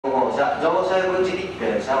5号車乗車口に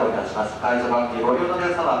停車をいたします。快速バッキーご利用のお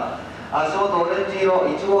客様、足元オレンジ色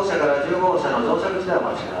1号車から10号車の乗車口でお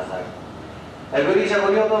待ちください。グリーン車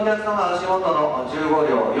ご利用のお客様、足元の15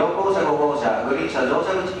両4号車5号車グリーン車乗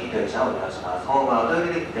車口に停車をいたします。ホームは後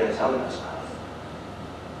寄りに停車をいたします。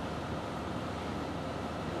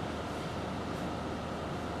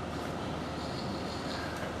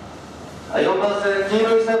4番線黄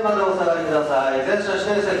色い線までお下がりください。全車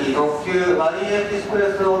指定席特急マリンエキスプレ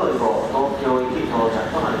スお乗り号東京行き到着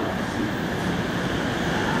となります。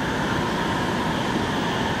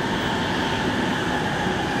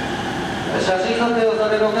写真撮影をさ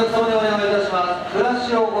れるお客様にお願いいたします。フラッ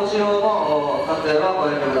シュをご使用の撮影はご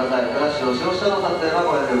遠慮ください。フラッシュを使用しての撮影は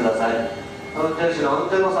ご遠慮ください。運転手の運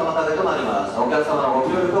転の妨げとなります。お客様のご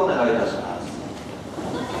協力をお願いいたします。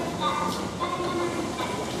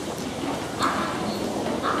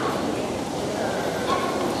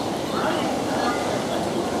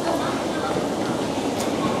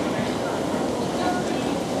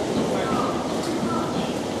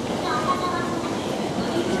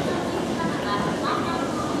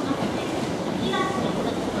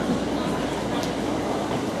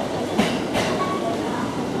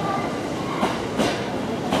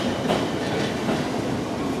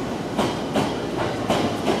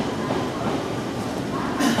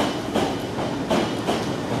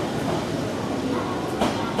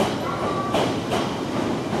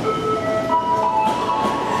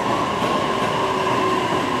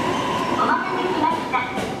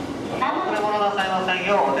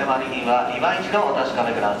お手割りには今一度お確か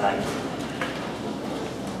めください。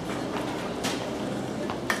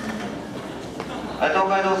東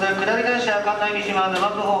海道線下り電車関内三島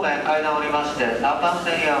沼津方面階段を降りまして3番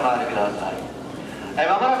線へお参りください。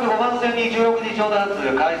まもなく5番線に16時ちょうど発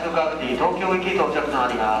快速アクティ東京行き到着と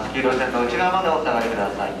なります。黄色い線の内側までお下がりく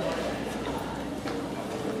ださい。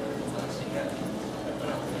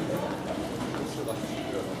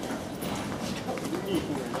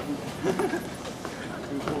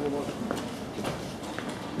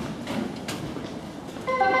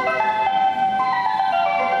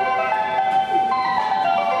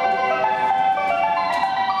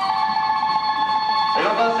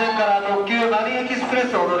特急マリンエキスプレ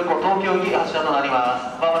スお乗り子東京行き発車となり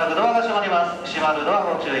ます。まもなくドアが閉まります。閉まるドア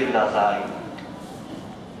ご注意ください。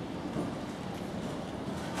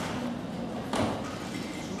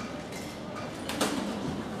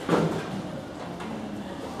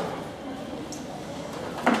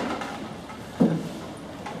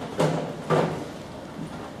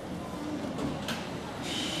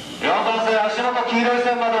4番線足元黄色い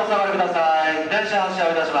線までお下がりください。電車発車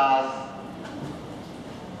をいたします。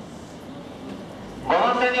5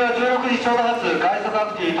番線には16時ちょうど発快速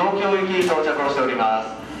アクティ東京行き到着をしておりま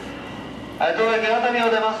す。東駅熱海を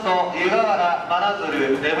出ますと湯河原、真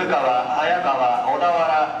鶴、根府川、早川、小田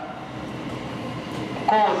原、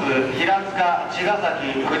神津、平塚、茅ヶ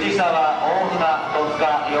崎、藤沢、大船、戸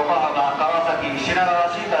塚、横浜、川崎、品川、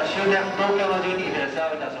新橋終点東京の順に停車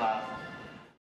をいたします。